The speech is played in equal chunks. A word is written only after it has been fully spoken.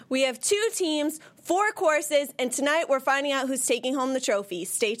We have 2 teams, 4 courses, and tonight we're finding out who's taking home the trophy.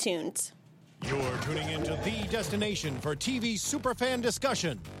 Stay tuned. You're tuning into the destination for TV superfan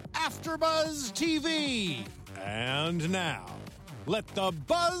discussion, AfterBuzz TV. And now, let the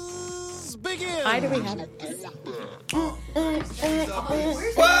buzz begin. Why do we have it?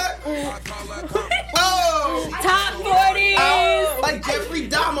 What? Whoa! Top 40s! Oh, like Jeffrey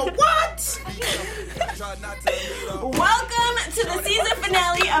Dahmer. What? Welcome to the season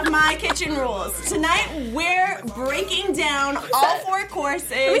finale of My Kitchen Rules. Tonight we're breaking down all 4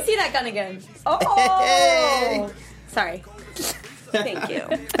 courses. Let me see that gun again. Oh! Hey. Sorry. Thank you.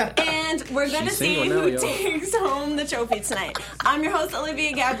 And we're going to see who takes home the trophy tonight. I'm your host,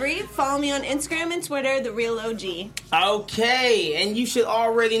 Olivia Gabri. Follow me on Instagram and Twitter, The Real OG. Okay, and you should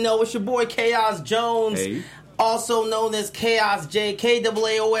already know it's your boy Chaos Jones. Hey. Also known as Chaos J,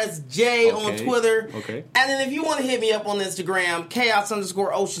 KAOSJ on Twitter. Okay. And then if you want to hit me up on Instagram,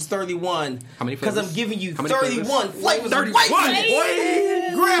 Chaos_Oceans31. How many Because flavors? I'm giving you How many 31 flavors. 31.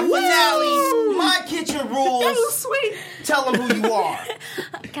 Boy. Grand finale, My Kitchen Rules. That was sweet. Tell them who you are.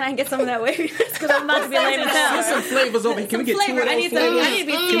 Can I get some of that wavy? Because I'm about to be lame as There's some hell. flavors over here. Can we get Flavor. 2 of those I need flavors? to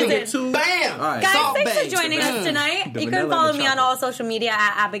be Can we get seasoned. 2? Bam. All right. Guys, Salt thanks for baked. joining us tonight. The You vanilla can follow and the me on chocolate. all social media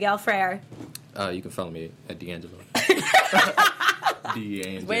at Abigail Frere. You can follow me at D'Angelo. D'Angelo.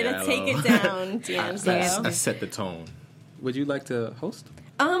 Way to take it down, D'Angelo. I set the tone. Would you like to host?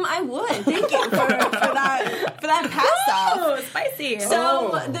 I would. Thank you for that pass off. Oh, spicy.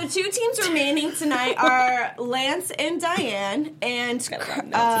 So the 2 teams remaining tonight are Lance and Diane and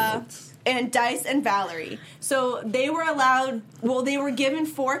Dice and Valerie. So they were given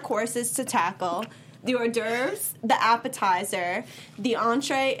 4 courses to tackle: the hors d'oeuvres, the appetizer, the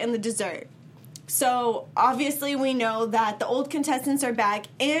entree, and the dessert. So obviously we know that the old contestants are back,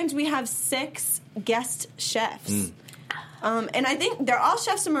 and we have 6 guest chefs. And I think they're all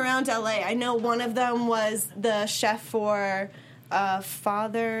chefs from around LA. I know one of them was the chef for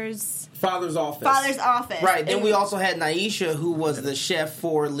Father's Office. Right. Then And we also had Naisha, who was the chef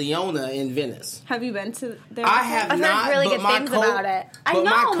for Leona in Venice. Have you been to there? I have I've not. heard really but good my things about it. I but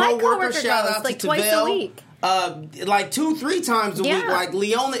know, my my coworker, coworker shout goes, out like, to twice a Tavel, week. like 2-3 times a week. Yeah. Like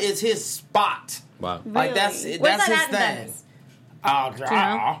Leona is his spot. Wow. Like that's Really? Where's that's that his at in thing. Venice? I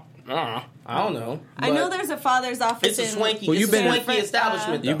don't know. I know But there's a Father's Office. it's a swanky. Well, it's you've a been- swanky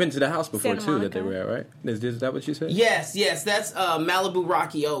establishment. You've though. been to the house before, Santa too, that they Monica. were at, right? Is that what you said? Yes, that's Malibu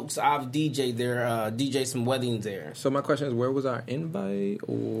Rocky Oaks. I've DJ'd there, DJ some weddings there. So my question is, where was our invite?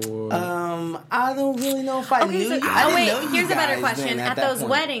 Or I don't really know if I knew you. I didn't know you here's a better guys question. then At that those point.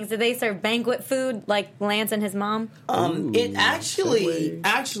 weddings, did they serve banquet food like Lance and his mom? It actually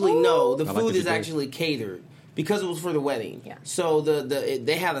no. The I like food that is you did. actually catered because it was for the wedding. Yeah. So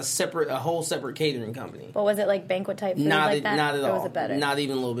they had a whole separate catering company. But was it like banquet type food Not like that? not at or all. was it better? Not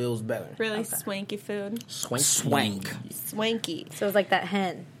even a little bit. It was better. Really swanky food. Swank. Swanky. So it was like that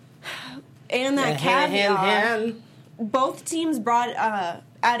hen. And that caviar. Both teams brought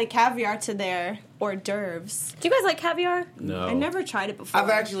added caviar to their hors d'oeuvres. Do you guys like caviar? no. I never tried it before. I've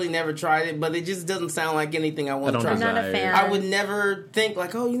actually never tried it, but it just doesn't sound like anything I want to I try. don't I'm not a desire. fan. I would never think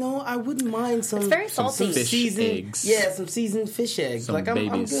like, oh, I wouldn't mind some. It's very Some salty. fish seasoned eggs. Yeah, some seasoned fish eggs. Some like I'm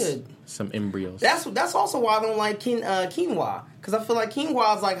babies. good. Some embryos. That's also why I don't like quinoa, because I feel like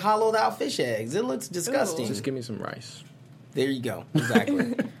quinoa is like hollowed out fish eggs. It looks disgusting. Just give me some rice. There you go.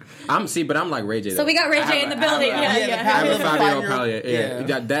 Exactly. but I'm like Ray J. So we got Ray J in the building. Yeah, Yeah. the I have a little 5-year-old 5-year-old. probably. Yeah. You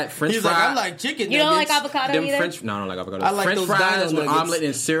got that French He's fry. like, I like chicken. You don't like nuggets. avocado Them either? No, I don't like avocado. I like French those fries dino with nuggets. omelet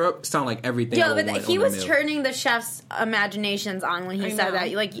and syrup sound like everything. Yo, I would but want he on a was meal. turning the chef's imaginations on when he I said know.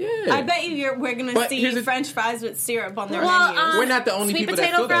 that. Like, Yeah. I bet we're going to But see here's the- French fries with syrup on their well, menus. We're not the only sweet people that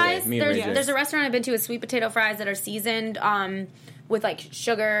potato feel that way, fries. me and Ray J. There's a restaurant I've been to with sweet potato fries that are seasoned with like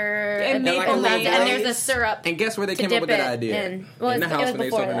sugar And maple and glaze. there's a syrup. And guess where they to came up with dip that it idea? in. Well, In the it house was when they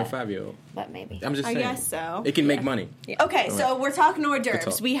before serving their that. 5-year-old. But maybe. I'm just I saying. guess so. It can make money. Okay, so we're talking hors Good d'oeuvres.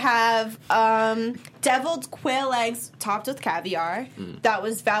 talk. We have deviled quail eggs topped with caviar. That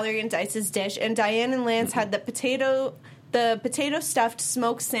was Valerie and Dice's dish, and Diane and Lance had the potato stuffed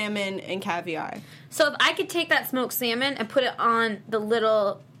smoked salmon and caviar. So if I could take that smoked salmon and put it on the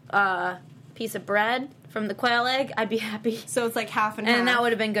little piece of bread from the quail egg, I'd be happy. So it's like half and half. And that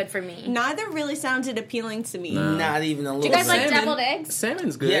would have been good for me. Neither really sounded appealing to me. Not even a little. Do you guys like bit. deviled eggs?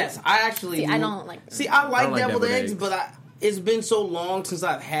 Salmon's good. Yes, I actually. See, I don't like them. See, I like don't like deviled deviled eggs, eggs. but it's been so long since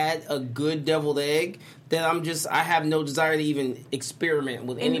I've had a good deviled egg that I have no desire to even experiment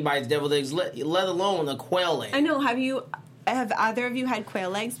with anybody's deviled eggs, let alone a quail egg. I know. Have either of you had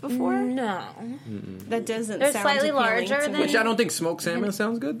quail eggs before? No. That doesn't They're sound slightly appealing larger to me. than- Which I don't think smoked salmon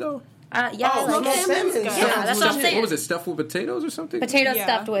sounds good, though. Yeah, I Oh, like smoked it. salmon's good. Yeah, that's what I'm saying. What was it? Stuffed with potatoes or something? Potato Yeah.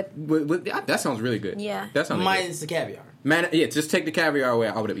 stuffed with. That sounds really good. Yeah. That sounds Minus the caviar. good. Man, yeah, just take the caviar away.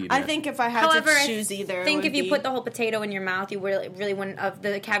 I would have eaten I that. think if I had However, to I choose either, it think would if you be- put the whole potato in your mouth, you really wouldn't. Of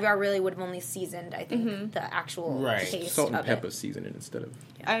the caviar, really would have only seasoned. I think Mm-hmm. the actual Right. taste salt and of pepper it. seasoning instead of.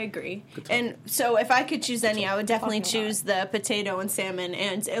 I agree. talk. And so if I could choose any, I would definitely Talking about choose the potato and salmon.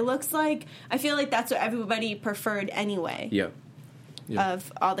 And it looks like, I feel like that's what everybody preferred anyway. Yeah.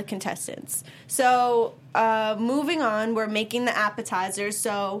 Of all the contestants. So, moving on, we're making the appetizers.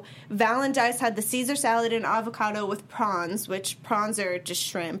 So, Val and Dice had the Caesar salad and avocado with prawns, which prawns are just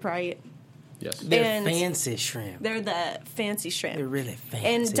shrimp, right? Yes. They're And- fancy shrimp. They're the fancy shrimp. They're really fancy.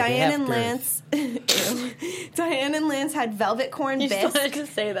 And They Diane have and girth. Lance, Diane and Lance had velvet corn You just wanted bisque to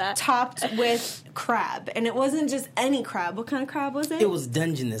say that. topped with crab, and it wasn't just any crab. What kind of crab was it? It was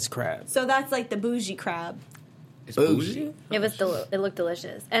Dungeness crab. So that's like the bougie crab. It's Bougie. It was it looked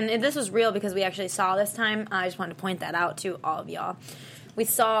delicious, and this was real because we actually saw this time. I just wanted to point that out to all of y'all. We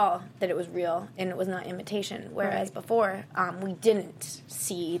saw that it was real and it was not imitation, whereas Right. before we didn't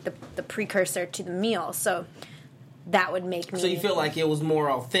see the precursor to the meal. So that would make me. So you feel like it was more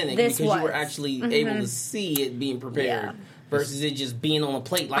authentic This because you were was. actually able to see it being prepared Yeah. versus it just being on a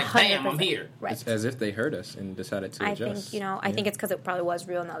plate like, bam, I'm 100%. here. Right. It's as if they heard us and decided to I adjust. think I think it's because it probably was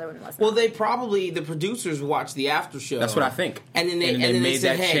real and the other one wasn't. Well, they probably, the producers watched the after show. That's what I think. And then they, made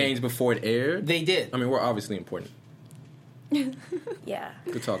said, that hey, change before it aired. They did. I mean, we're obviously important. yeah.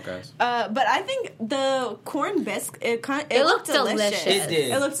 Good talk, guys. But I think the corn bisque, it It looked looked delicious. delicious. It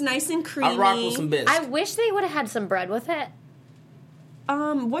did. It looked nice and creamy. I rock with some bits. I wish they would have had some bread with it,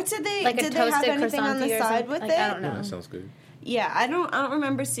 What did they? like a did they have toasted anything on the croissant or side something. with Like, it? I don't Yeah, know. that sounds good. Yeah, I don't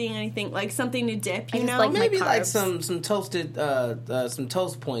remember seeing anything like something to dip. You I just know, like my Maybe like carbs. some toasted, some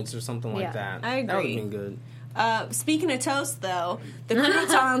toast points or something like Yeah. that. I That would agree. have been good. Speaking of toast, though, the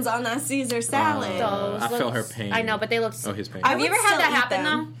croutons on that Caesar salad. Those I felt look- her pain. I know, but they look. Oh, his pain. I Have you would ever had still that eat happen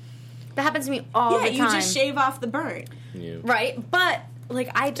them. though? That happens to me all Yeah, the you time. just shave off the burnt. Yeah. Right, but like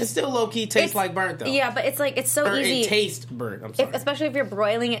I It just still low key tastes it's- like burnt though. Yeah, but it's like it's so Or easy. it tastes burnt. I'm sorry. Especially if you're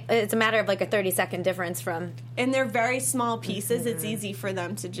broiling it, it's a matter of like a 30-second difference from And they're very small pieces. It's easy for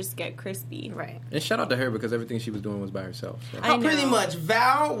them to just get crispy. right. And shout out to her because everything she was doing was by herself. So. I know. Pretty much,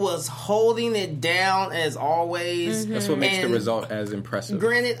 Val was holding it down as always. That's what makes the And result as impressive.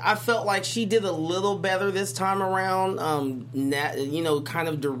 Granted, I felt like she did a little better this time around. Kind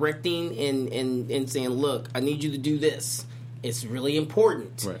of directing and saying, "Look, I need you to do this. It's really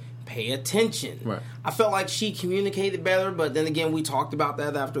important. Right. Pay attention." Right. I felt like she communicated better, but then again, we talked about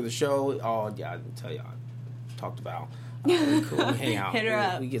that after the show. Oh yeah, I didn't tell y'all. Talked about. We cool. We hang out. Hit her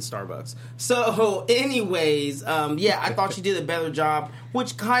up. We get Starbucks. So, anyways, I thought she did a better job,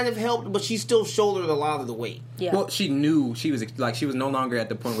 which kind of helped, but she still shouldered a lot of the weight. Yeah. Well, she knew she was no longer at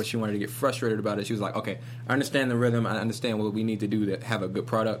the point where she wanted to get frustrated about it. She was like, okay, I understand the rhythm. I understand what we need to do to have a good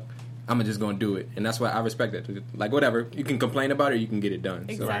product. I'm just going to do it. And that's why I respect it. Like, whatever. You can complain about it or you can get it done.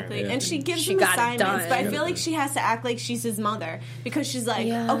 So, Exactly. yeah. And she gives She him got it assignments, done. but I She feel got it like done. she has to act like she's his mother because she's like,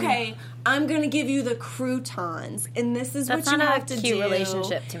 Yeah. okay, I'm going to give you the croutons, and this is That's what you not a have to do. cute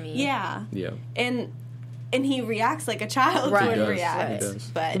relationship to me. Yeah. Yeah. And he reacts like a child Right. would He does. react. He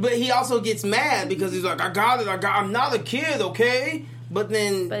does. But He also gets mad because he's like, I got it. I'm not a kid, okay? But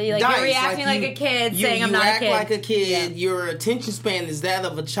then, But you're reacting like a kid, saying, "I'm not a You act kid." like a kid. Yeah. Your attention span is that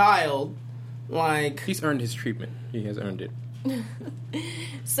of a child. Like, He's earned his treatment. He has earned it.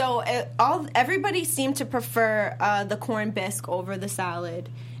 so everybody seemed to prefer the corn bisque over the salad,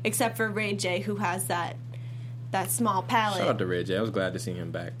 except for Ray J, who has that small palate. Shout out to Ray J. I was glad to see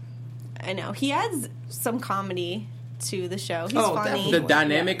him back. I know he adds some comedy to the show. He's Oh, funny. definitely. The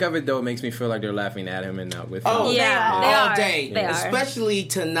dynamic of it, though, makes me feel like they're laughing at him and not with him. oh, Yeah, they they all are. day. They are. Especially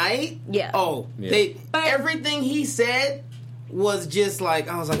tonight. Yeah. Oh, Yeah. But- everything he said was just like,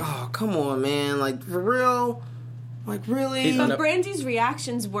 I was like, oh, come on, man. Like, for real? Like, really? He's But No. Brandy's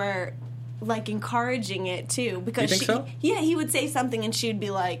reactions were like encouraging it too, because You think so? Yeah, he would say something and she would be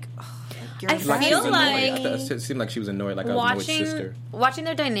like, "Ugh, you're I right." Like, she feel was annoyed. like- I thought it seemed like she was annoyed, like a annoyed sister. Watching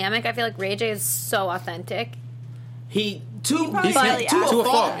their dynamic, I feel like Ray J is so authentic. He probably to acted a to a fault,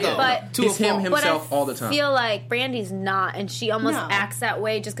 fault, though. yeah. But- To He's a him fault. himself But I all the time. feel like Brandy's not, and she almost No. acts that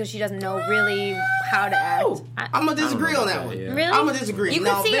way just because she doesn't know really how to act. Oh, I'm gonna disagree on that one. Yeah. Really? I'm gonna disagree. You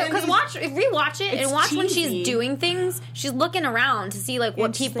Now, can see it because rewatch it It's and watch when she's cheesy. doing things. She's looking around to see like what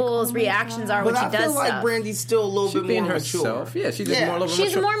And she's like, people's "Oh my reactions God." are when But she I does feel like stuff. Brandy's still a little She's bit being more herself. mature. Yeah, she's just Yeah. more a little She's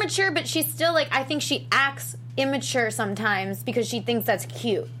mature. more mature, but she's still like I think she acts immature sometimes because she thinks that's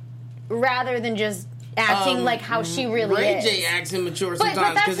cute, rather than just acting like how she really Ray is. J acts immature But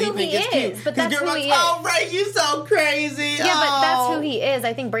sometimes that's because he who thinks he it's cute. is. But that's girls who like, he is. oh, Ray, you so crazy. Yeah, but that's Oh. who he is.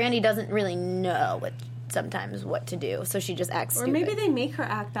 I think Brandy doesn't really know sometimes what to do, so she just acts Or stupid. maybe they make her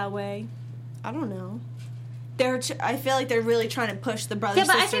act that way. I don't know. I feel like they're really trying to push the brother. Yeah,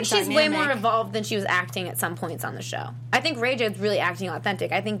 but I think she's way more dynamic. evolved than she was acting at some points on the show. I think Ray J is really acting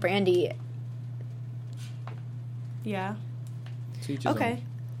authentic. I think Brandy. Yeah. To each his Okay.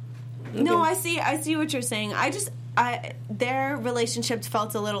 own. No, I see what you're saying. Their relationship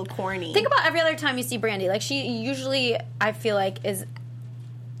felt a little corny. Think about every other time you see Brandy. Like, she usually, I feel like,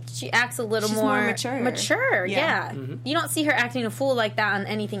 she acts a little She's more more mature. Mature, Yeah. yeah. You don't see her acting a fool like that on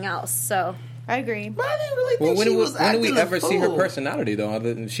anything else. So I agree. But I didn't really Well, think she was when do we acting a ever see her fool. personality though?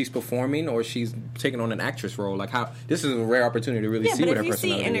 Other than she's performing or she's taking on an actress role, like how this is a rare opportunity to really Yeah, see but what if her you see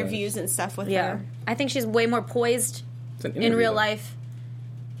personality interviews and stuff with yeah, her, I think she's way more poised was. It's an in interview, real though. life.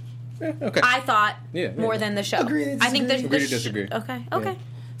 Okay. I thought Yeah, more yeah. than the show. Agree to I think the, disagree. Agree to sh- disagree. Okay, Yeah. okay.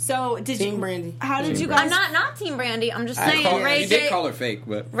 so did Team you? Brandy. How did Team you Brandy. guys? I'm not Team Brandy. I'm just I saying call her- Ray You J. did call her fake,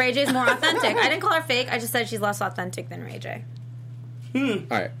 but Ray J's more authentic. I didn't call her fake. I just said she's less authentic than Ray J. all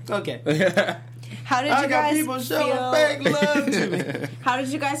right. Okay. How did I you got guys people showing feel? fake love to me. How did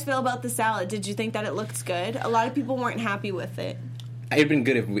you guys feel about the salad? Did you think that it looked good? A lot of people weren't happy with it. It'd been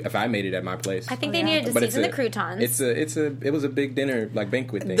good if I made it at my place. I think Oh, they yeah. needed to But it's season the a- croutons. It was a big dinner like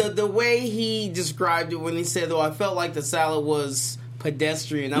banquet thing. The way he described it when he said, "Oh, I felt like the salad was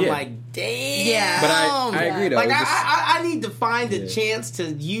pedestrian." I'm Yeah. like, damn. Yeah. But I agree though. Like It was just- I need to find a Yeah. chance to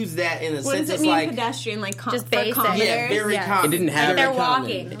use that in a What sense. does it It's mean like pedestrian? Like Just for basic. commoners? yeah, very Yes. common. it didn't have they're a-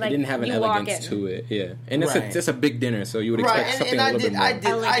 walking. It Like, didn't have an you walk elegance in. to it. Yeah, and Right. it's a big dinner, so you would expect right, something and a I little did,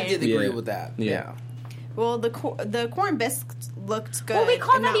 bit more. I did agree Yeah. with that. Yeah. Yeah. Well, the corn biscuits looked good. Well, we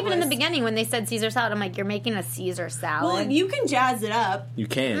called and that even in the was- beginning when they said Caesar salad. I'm like, you're making a Caesar salad. Well, you can jazz it up. You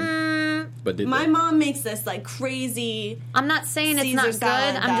can, but did My they? mom makes this like crazy. I'm not saying it's Caesar not good.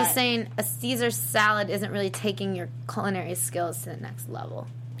 salad I'm just that- saying a Caesar salad isn't really taking your culinary skills to the next level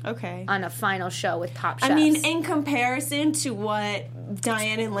Okay. on a final show with top chefs. I mean, in comparison to what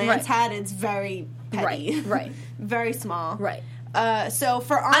Diane and Lance Right. had, it's very petty. Right. very small. right. So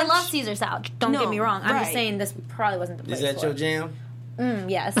for I Arch, love Caesar salad. Don't No, get me wrong. I'm just right. saying this probably wasn't the place Is that for your it. jam?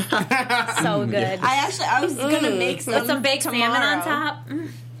 Yes. So good. I was gonna make some With some baked salmon on tomorrow. top.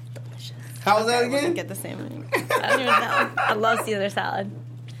 How was that I wouldn't again? get the salmon. I don't even know. I love Caesar salad.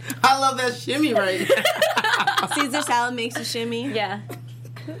 I love that shimmy right now. Caesar salad makes a shimmy. Yeah.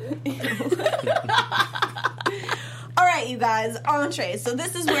 All right, you guys, entrees. So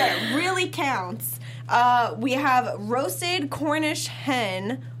this is where it really counts. We have roasted Cornish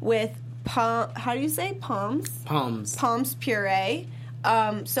hen with how do you say palms? Palms. Palms puree.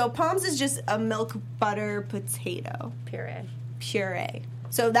 So palms is just a milk butter potato Puree. puree.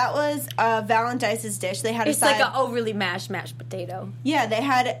 So that was Valentine's dish. They had It's a side. like an overly mashed potato. Yeah, they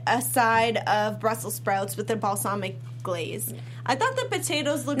had a side of Brussels sprouts with a balsamic glaze. I thought the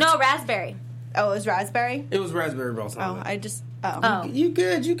potatoes looked. No, raspberry. Oh, it was raspberry. It was raspberry Oh, balsamic. I just. Oh. You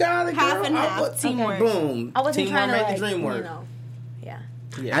good? You got it. Half girl. and half. What- Teamwork. Boom. I wasn't Teamwork trying to make like, the dream work. you know. Yeah.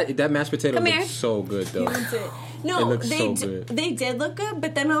 Yeah. That mashed potato Come looks here. so good though. No, It looks they so d- good. they did look good,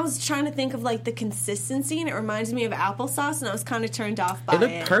 but then I was trying to think of like the consistency, and it reminds me of applesauce, and I was kind of turned off by It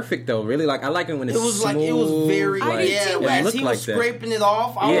looked perfect though. Really, like I like it when it's It was smooth, like it was very I did yeah. too, it but As looked he like was that. scraping it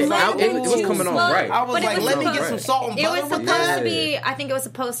off, I Yeah, was like, it was ooh. coming off slow. right. I was But it like, was let me get supposed- some salt and It butter was with supposed that. to be. I think it was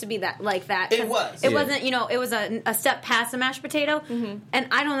supposed to be that like that. 'cause It was. It Yeah. wasn't. You know, it was a step past the mashed potato, and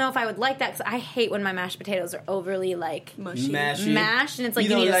I don't know if I would like that because I hate when my mashed potatoes are overly like mushy. Mashy. mashed, and it's like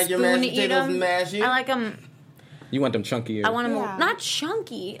You you, don't need like a your spoon mashed to eat potatoes them. mashy? I like them. You want them chunkier. I want them Yeah. not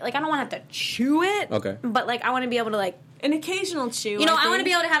chunky. Like I don't want to have to chew it. Okay. But like I want to be able to like An occasional chew. you know I want to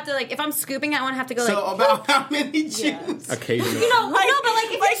be able to have to like if I'm scooping it I want to have to go So like about how many chews? Occasionally. no but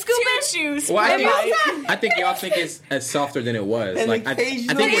like if like you scoop it. shoes. Well, I right? think y'all think it's as softer than it was. An Like I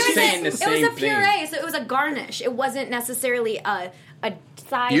occasional- think But we're saying the it same was a thing. puree, so it was a garnish. It wasn't necessarily a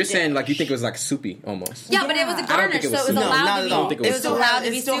side. You're saying dish. like you think it was like soupy almost. Yeah, but it was a Yeah. I don't garnish, think it so was it was soupy. No, allowed not to at be. all. think it was It was soupy. allowed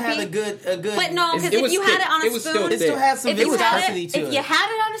to be It still had soupy. a good. But no, because It if was you had thick. it on a It was spoon, still It still thick. had some if you had viscosity it, to if it. you had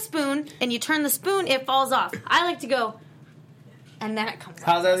it on a spoon and you turn the spoon, it falls off. I like to go, and then it comes.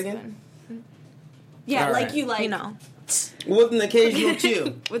 How's off that the again? Yeah, All like right. you like spoon. You know, With an occasional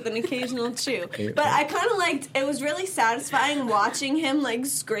chew. with an occasional chew. But I kind of liked. It was really satisfying watching him like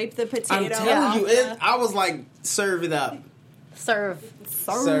scrape the potato. I'm telling off you, the- I was like, serve it up. serve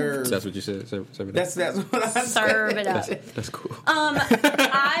Serve. That's what you said. Serve it. That's what I said. serve it up. That's cool.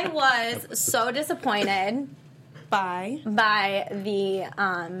 I was so disappointed by the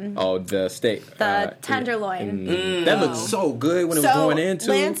the steak. the tenderloin. That looked so good when it was going in, too.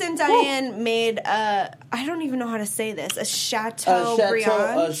 Lance and Diane made I don't even know how to say this, a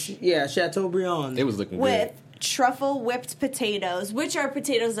Chateaubriand Chateaubriand. It was looking with good. truffle whipped potatoes, which are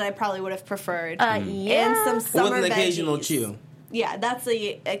potatoes that I probably would have preferred. Yeah. And some summer with an occasional veggies. chew. Yeah, that's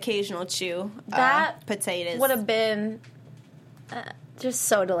the occasional chew. That potatoes would have been just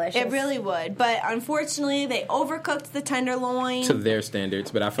so delicious. It really would, but unfortunately, they overcooked the tenderloin. To their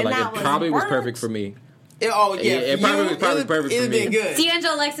standards, but I feel And like that it was probably was burnt. perfect for me. It probably was perfect for It'd me. been good.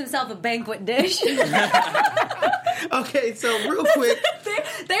 D'Angelo likes himself a banquet dish. Okay, so real quick.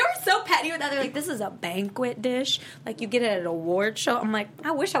 They were so petty with that. They're like, "This is a banquet dish. Like you get it at an award show." I'm like,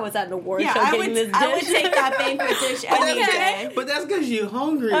 "I wish I was at an award Yeah, show I getting would, this dish." I would take that banquet dish any day. But that's because you're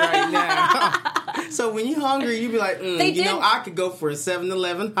hungry right now. So when you're hungry, you be like, I could go for a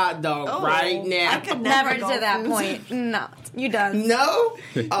 7-Eleven hot dog right now. I could Never go to that for- point. No, you done. No?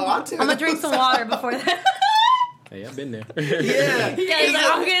 Oh, I'll tell I'm gonna drink some water before that. Hey, I've been there. Yeah. He's like,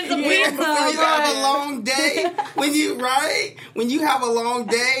 I'm getting some pizza. When you have a long day, when you have a long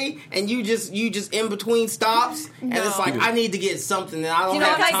day and you just in between stops, and it's like I need to get something and I don't You know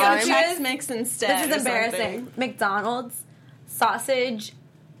have what I go time. to? Chex Mix instead. This is or embarrassing. something. McDonald's sausage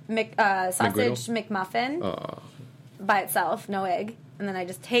McMuffin by itself, no egg, and then I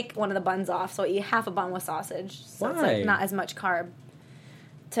just take one of the buns off, so I eat half a bun with sausage. So it's Why? like not as much carb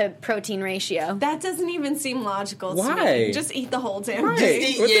to protein ratio. That doesn't even seem logical to Why? me. Just eat the whole damn Right.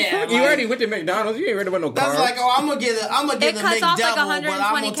 thing. What the Yeah, fuck? You like- already went to McDonald's. You ain't ready about no carbs. That's like, I'm gonna get It a cuts off like McDouble, but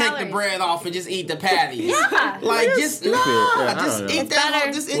I'm 120 gonna take the calories. bread off and just eat the patties. Yeah. Like just stupid. Yeah, I just don't know. eat It's that better.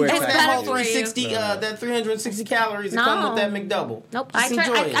 whole, just We're enjoy fat. that whole It's better for you. 360 that 360 calories that come with that McDouble. Nope. Just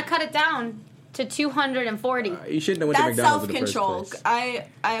enjoy it. I cut it down to 240. You shouldn't have went to That's McDonald's in the first self-control. place.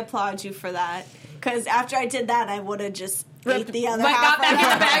 I applaud you for that. Because after I did that, I would have just ate the other But half. got back in the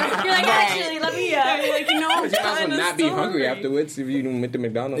bag. You're like, actually, let me. You're like, you know, I'm But you might as well kinda not be hungry sorry. afterwards if you went to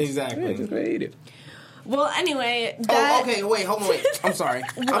McDonald's. Exactly. Yeah, just eat it. Well, anyway, that, Oh, okay. Wait, hold on. Wait. I'm sorry.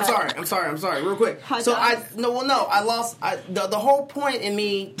 I'm sorry. Real quick. Hot So dogs? I lost. The whole point in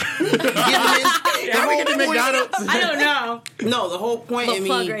me giving it. How we get to McDonald's? I don't know. No, the whole point Little in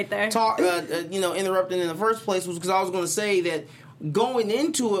plug me right there. interrupting in the first place was because I was going to say that going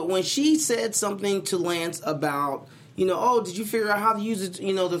into it when she said something to Lance about. Oh, did you figure out how to use it?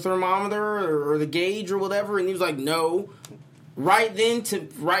 The thermometer or the gauge or whatever, and he was like, "No." Right then,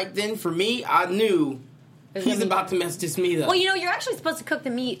 for me, I knew he's about to mess this meat up. Well, you're actually supposed to cook the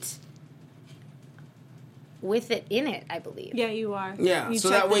meat with it in it, I believe. yeah, you are. Yeah, You so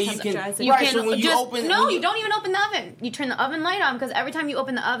check that the way you can. temperature. You Right, can so when you just, open, no, when you don't even open the oven. You turn the oven light on because every time you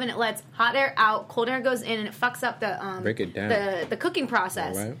open the oven, it lets hot air out, cold air goes in, and it fucks up the Break it down. the cooking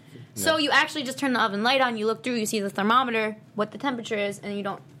process. Right. So you actually just turn the oven light on. You look through, you see the thermometer, what the temperature is, and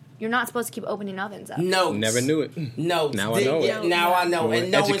you're not supposed to keep opening ovens up. Notes. Never knew it. Notes. Now I know it. Now I know, and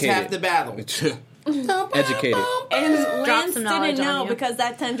no one's half the battle. Educated. And Lance some didn't knowledge on know you. because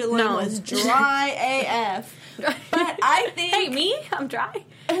that tenderloin No. was dry AF. But I think... Hey, me? I'm dry.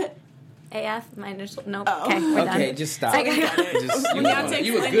 AF, my initial. Nope. Oh. Okay, we're done. Okay, just stop. I got it. You Now was to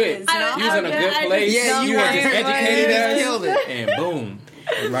you was explain good. his I don't- You was in a I good just- place. Yeah, you you had were. just educated You us, killed it. and boom,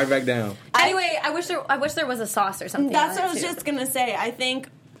 right back down. Anyway, I wish there was a sauce or something. That's on what I it, was too. just gonna say. I think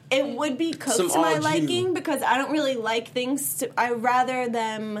it would be cooked Some to my au jus. liking because I don't really like things. I rather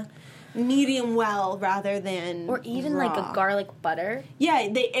them medium well rather than Or even like a raw. garlic butter. Yeah,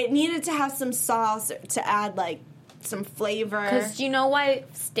 it needed to have some sauce to add like some flavor. Because do you know why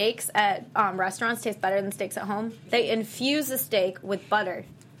steaks at restaurants taste better than steaks at home? They infuse the steak with butter.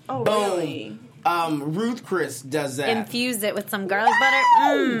 Oh, Boom. really? Ruth Chris does that. Infuse it with some garlic butter.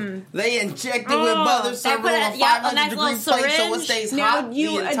 Mmm. They inject it with butter, serve it put on a- a yeah, a 500 nice degree little plate so it syringe. stays No, hot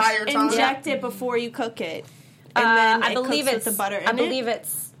you the entire time. inject it before you cook it, and then I it believe cooks it's with the butter. In I believe it.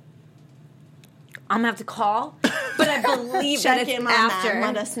 it's. I'm gonna have to call, but I believe that Check it's in on after. that. And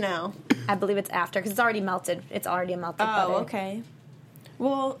let us know. I believe it's after because it's already melted. It's already a melted butter. Oh, okay.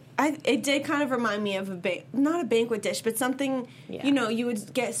 Well, it did kind of remind me of not a banquet dish, but something Yeah. you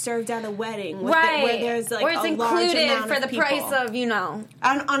would get served at a wedding, with Right, where there's like where it's a large included amount for of the people. price of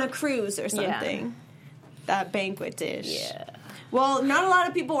on a cruise or something. That banquet dish. Yeah. Well, not a lot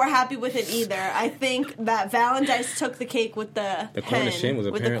of people were happy with it either. I think that Valentine's took the cake with the Cornish hen was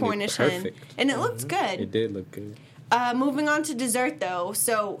with the apparently Cornish hen, perfect. and it looked good. It did look good. Moving on to dessert, though.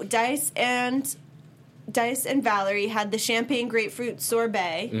 So Dice and Dice and Valerie had the champagne grapefruit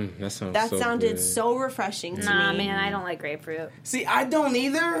sorbet. That sounds That so sounded good. so refreshing to Nah, me. man, I don't like grapefruit. See, I don't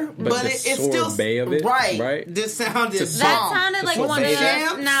either, but the it's still sorbet of it, right? This sounded It's a That bomb. sounded like sorbet. one of those.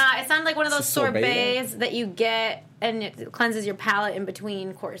 Champs? Nah, it sounded like one of those It's a sorbet. sorbets that you get and it cleanses your palate in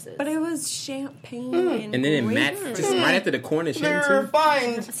between courses. But it was champagne And then it matched grapefruit. just right after the Cornish hen They're too.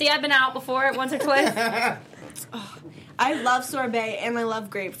 fine. See, I've been out before once or twice. I love sorbet and I love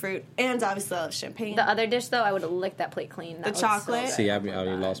grapefruit and obviously I love champagne. The other dish, though, I would have licked that plate clean. That The was chocolate? So See, good. you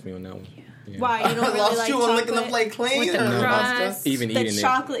lost me on that one. Yeah. Why you don't really Lost like you on chocolate? licking the plate clean? With the or crust. Buster? Even The eating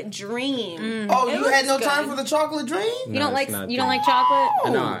chocolate dream. Oh, It you had no looks time good. for the chocolate dream? You don't it's like not you don't good. like chocolate? it.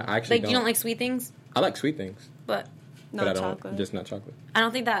 No, I actually Like you don't like sweet things, I like sweet things, but Not but I don't. chocolate. Just not chocolate. I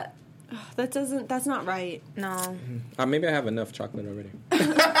don't think that. That's not right. No, Maybe I have enough chocolate already.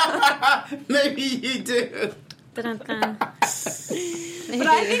 Maybe you do. Dun-dun-dun. But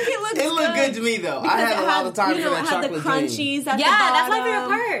I think it looks It looked good to me, though. I had a lot of time you for know, that it had the chocolate dream. crunchies at Yeah, the bottom. that's my favorite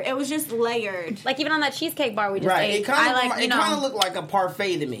part. It was just layered. Like even on that cheesecake bar we just Right. ate. It kind I of like you it know. kind of looked like a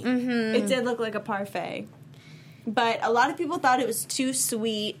parfait to me. It did look like a parfait. But a lot of people thought it was too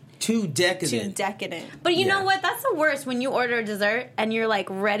sweet, Too too decadent. decadent. But you Yeah. know what? That's the worst when you order a dessert and you're like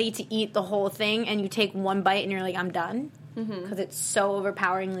ready to eat the whole thing and you take one bite and you're like, I'm done. Because it's so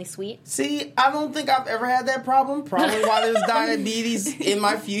overpoweringly sweet. See, I don't think I've ever had that problem. Probably why there's diabetes in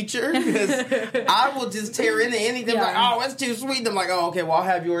my future. Because I will just tear into anything. Yeah. Like, oh, it's too sweet. And I'm like, oh, okay, well, I'll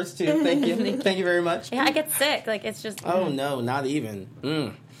have yours too. Thank you. Thank you very much. Yeah, I get sick. Like it's just. Oh, no, not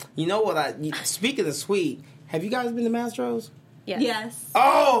even. You know what? Speaking of sweet, have you guys been to Mastro's? Yes.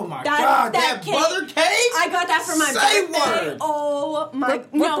 Oh, my God. That cake. butter cake? I got that for my Say birthday. word. Oh my!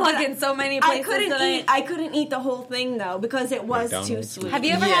 We're but plugging so many places tonight. I couldn't eat the whole thing though because it was too McDonald's. sweet. Have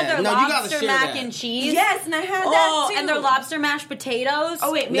you ever Yeah, had their no, you gotta lobster share mac that. and cheese? Yes, and I had Oh, that too. and their lobster mashed potatoes.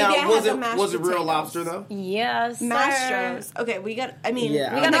 Oh wait, maybe Now, I had was the it mashed was it real potatoes. lobster, though? Yes, sir. Mastro's. Okay, we got. I mean,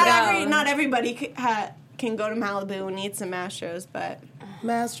 Yeah, We gotta go. not everybody can go to Malibu and eat some Mastro's, but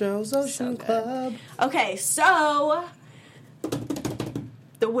Mastro's Ocean good. Club. okay. So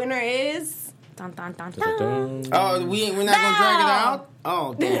the winner is Dun, dun, dun, Dun, dun. dun. Oh, we're not going to drag it Val. out?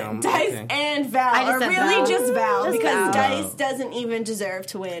 Oh, damn. Dice Okay. and Val, I just or said really Val. just Val, Just because Val. Dice doesn't even deserve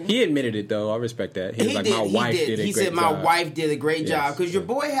to win. He admitted it though. I respect that. He was like, my wife did a He great said, job. my wife did a great Yes, job. Because your yeah.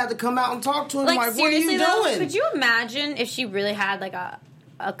 boy had to come out and talk to him. Like, Like, what are seriously you though, doing? could you imagine if she really had like a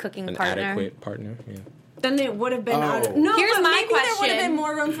cooking An partner? adequate partner. Yeah. Then it would have been out of, Oh. no. Here's but my maybe there would have question. been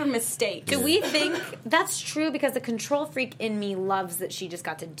more room for mistakes. Do we think that's true? Because the control freak in me loves that she just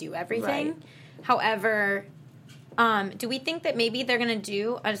got to do everything. Right. However, do we think that maybe they're gonna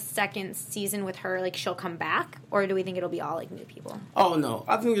do a second season with her? Like she'll come back, or do we think it'll be all like new people? Oh, no.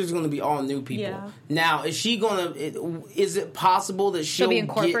 I think there's going to be all new people. Yeah. Now, is she going to... Is it possible that She'll she'll be get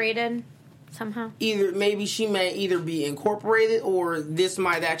incorporated somehow. either... Maybe she may either be incorporated or this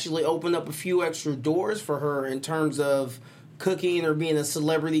might actually open up a few extra doors for her in terms of cooking or being a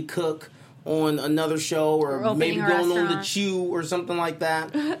celebrity cook on another show or Or opening maybe a going on the restaurant. Chew or something like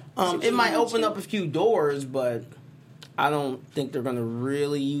that. It might open up a few doors, but I don't think they're going to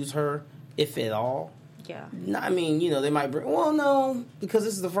really use her, if at all. Yeah. No, I mean, they might bring... Well, no, because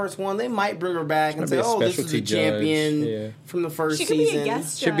this is the first one. They might bring her back and Might say, be a oh, this is specialty the champion judge, yeah. from the first She could season. be a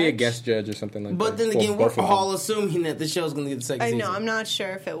guest judge. Should be a guest judge or something like But that. then Or again, we're both of them. all assuming that the show's going to get the second I season. know. I'm not sure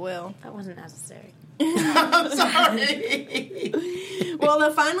if it will. That wasn't necessary. I'm sorry. Well,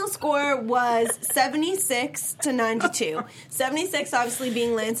 the final score was 76 to 92. 76 obviously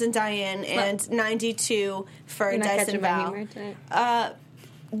being Lance and Diane, and 92 for Dice and Val.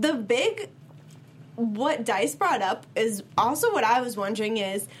 The big... What Dice brought up is also what I was wondering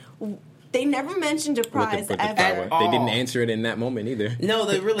is... They never mentioned a prize With the ever. power. They didn't all. answer it in that moment either. No,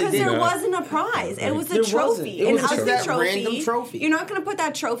 they really Because didn't. there wasn't a prize. It was a There trophy. wasn't. It An was just ugly that trophy. random trophy. You're not going to put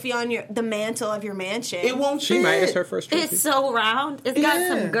that trophy on the mantle of your mansion. It won't She fit. might. It's her first trophy. It's so round. It's got Yeah.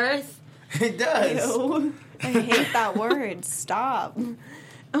 some girth. It does. Ew. I hate that word. Stop.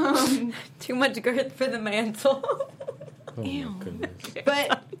 Too much girth for the mantle. Oh my goodness.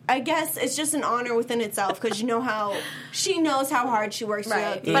 But I guess it's just an honor within itself because she knows how hard she works.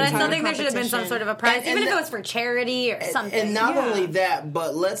 Right. throughout the But I entire still think there should have been some sort of a prize, And even if that- it was for charity or something. And not Yeah. only that,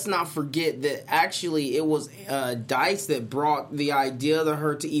 but let's not forget that actually it was Dice that brought the idea to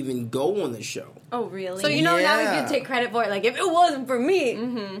her to even go on the show. Oh, really? so now we Yeah. can take credit for it. Like if it wasn't for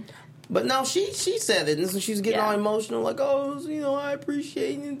me, But no, she said it, and so she was getting Yeah. all emotional, like, oh, I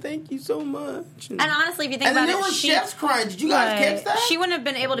appreciate it, and thank you so much. and honestly, if you think And then about there it, were chefs crying. Did you guys catch that? she wouldn't have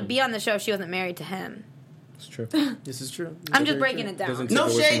been able to be on the show if she wasn't married to him. It's true. This is true. I'm just breaking it down. Doesn't take No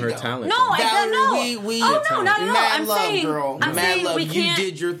away shade, from her though. talent. No, I don't know. Valerie, we oh no, not at all. mad I'm love, saying, girl. I'm Mad saying love. we You can't.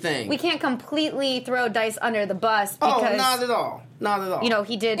 did your thing. We can't completely throw Dice under the bus because Oh, not at all. Not at all. you know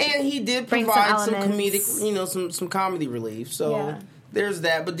he did. And he did bring some provide some elements. comedic, you know, some comedy relief. So Yeah. there's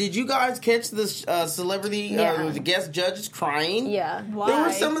that. But did you guys catch the celebrity, Yeah. the guest judges crying? Yeah. Why? There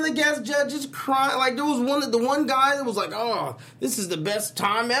were some of the guest judges crying. Like there was the one guy that was like, "Oh, this is the best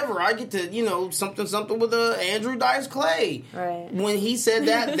time ever. I get to, you know, something with Andrew Dice Clay." Right. When he said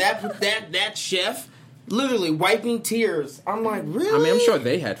that chef literally wiping tears. I'm like, really? I mean, I'm sure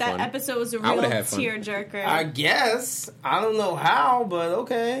they had That fun. episode was a I real would've had fun. tearjerker. I guess I don't know how, but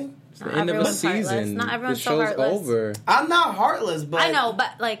okay. It's the end of a Everyone's heartless. season. Not The everyone's so show's heartless. over. I'm not heartless, but I know, but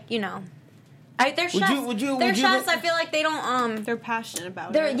like you know, they're chefs. would you they're chefs. go- I feel like they don't. They're passionate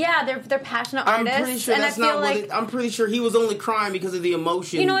about They're it. they're passionate I'm artists, pretty sure and that's I feel not like what it, I'm pretty sure he was only crying because of the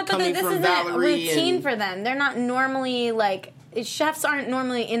emotion you know what? But coming this from isn't Valerie routine and, for them. They're not normally like chefs aren't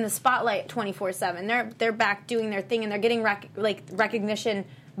normally in the spotlight 24/7. They're back doing their thing, and they're getting recognition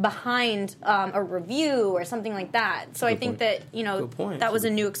behind a review or something like that. So I think point. that you know Good point. that was a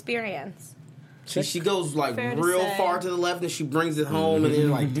new experience. she goes like Fair to real say. far to the left and she brings it home and then you're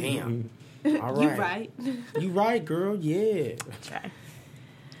like, damn. All right. You right. You right, girl. Yeah. Okay.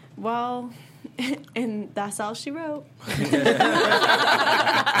 Well, and that's all she wrote.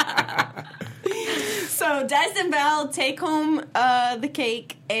 So Dice and Val take home the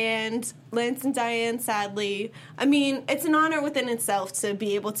cake, and Lance and Diane, sadly, I mean, it's an honor within itself to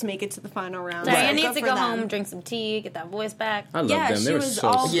be able to make it to the final round. Diane So needs good to for go them. home, drink some tea, get that voice back. I love Yeah, them. she They were was so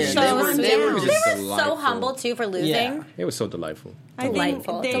all sweet. Yeah, So they were they just were delightful. so humble too for losing. Yeah. It was so delightful. I think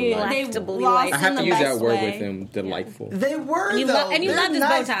Delightful. they Delectably lost delightful. I have in to the use that best word way. with them. Delightful. They were And you though. and you They're loved his bow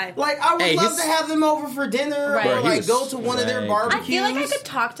nice. tie. Like I would Hey, love his- to have them over for dinner Right. or Bro, he like was go to one of their swagging. barbecues. I feel like I could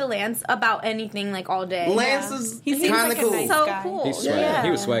talk to Lance about anything like all day. Lance Yeah. is He seems kind like of a cool. nice so guy. cool. He's swagging. Yeah.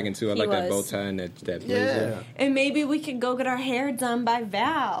 He was swagging too. I He like that bow was. tie and that blazer. Yeah. And maybe we could go get our hair done by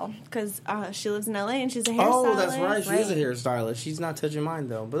Val, because she lives in LA and she's a hairstylist. Oh, that's right. She is a hairstylist. She's not touching mine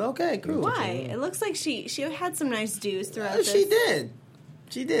though. But okay, cool. Why? It looks like she had some nice dues throughout this. She did.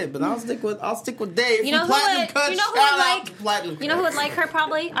 She did, but I'll stick with Dave. You know from who Platinum would? Cuts. You know who Shout would out like? to Platinum You know who would Cuts. like her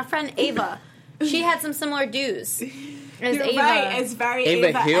probably? Our friend Ava. She had some similar dues. As You're Ava. right. It's very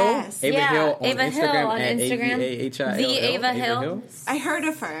Ava Hill? Ava-esque. Ava Yeah, Hill on Ava Hill Instagram on at Instagram. AVAHILL. The Ava Hill. I heard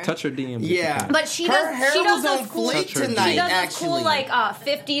of her. Touch her DMs. Yeah, But she her does. hair She does was those on cool. fleek Touch her tonight. She does those actually, cool like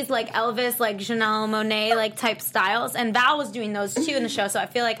 50s like Elvis, like Janelle Monáe like type styles, and Val was doing those too in the show. So I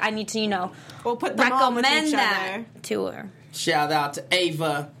feel like I need to We'll put them on with recommend each that other. to her. shout out to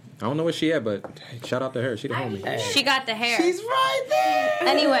Ava. I don't know where she at, but shout out to her. She the homie. She got the hair. She's right there.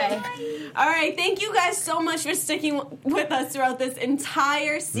 Anyway, All right, thank you guys so much for sticking with us throughout this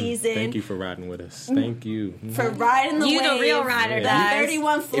entire season. Thank you for riding with us. Thank you. for riding the you wave. the real rider, Yeah. guys.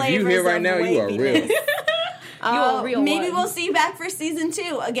 31 flavors. If you here right of now, you are waviness. real. You a real Maybe one. we'll see you back for season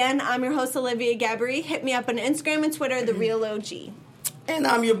 2. Again, I'm your host Olivia Gabri. Hit me up on Instagram and Twitter, The Real OG. And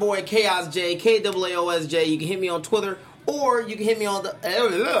I'm your boy Chaos J, KAAOSJ. You can hit me on Twitter, or you can hit me on the.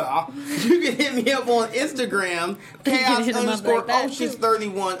 You can hit me up on Instagram, Chaos hit him up underscore like that, Oceans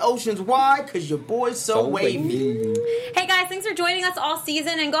 31. Oceans, why? Because your boy's so wavy. Hey guys, thanks for joining us all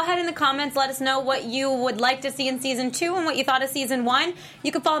season, and go ahead in the comments, let us know what you would like to see in season 2 and what you thought of season 1.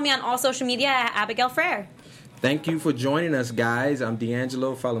 You can follow me on all social media at Abigail Frere. Thank you for joining us, guys. I'm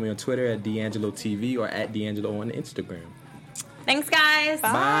D'Angelo. Follow me on Twitter at D'Angelo TV or at D'Angelo on Instagram. Thanks, guys.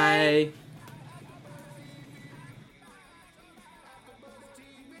 Bye.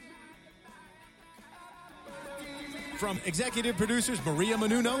 From executive producers Maria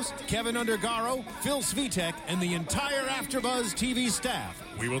Menounos, Kevin Undergaro, Phil Svitek, and the entire AfterBuzz TV staff,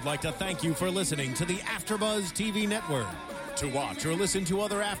 we would like to thank you for listening to the AfterBuzz TV network. To watch or listen to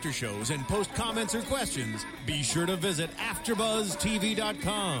other after shows and post comments or questions, be sure to visit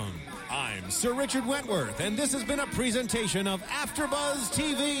AfterBuzzTV.com. I'm Sir Richard Wentworth, and this has been a presentation of AfterBuzz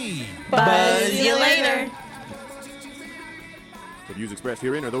TV. Buzz you later. The views expressed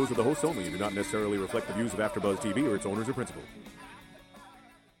herein are those of the hosts only and do not necessarily reflect the views of AfterBuzz TV or its owners or principals.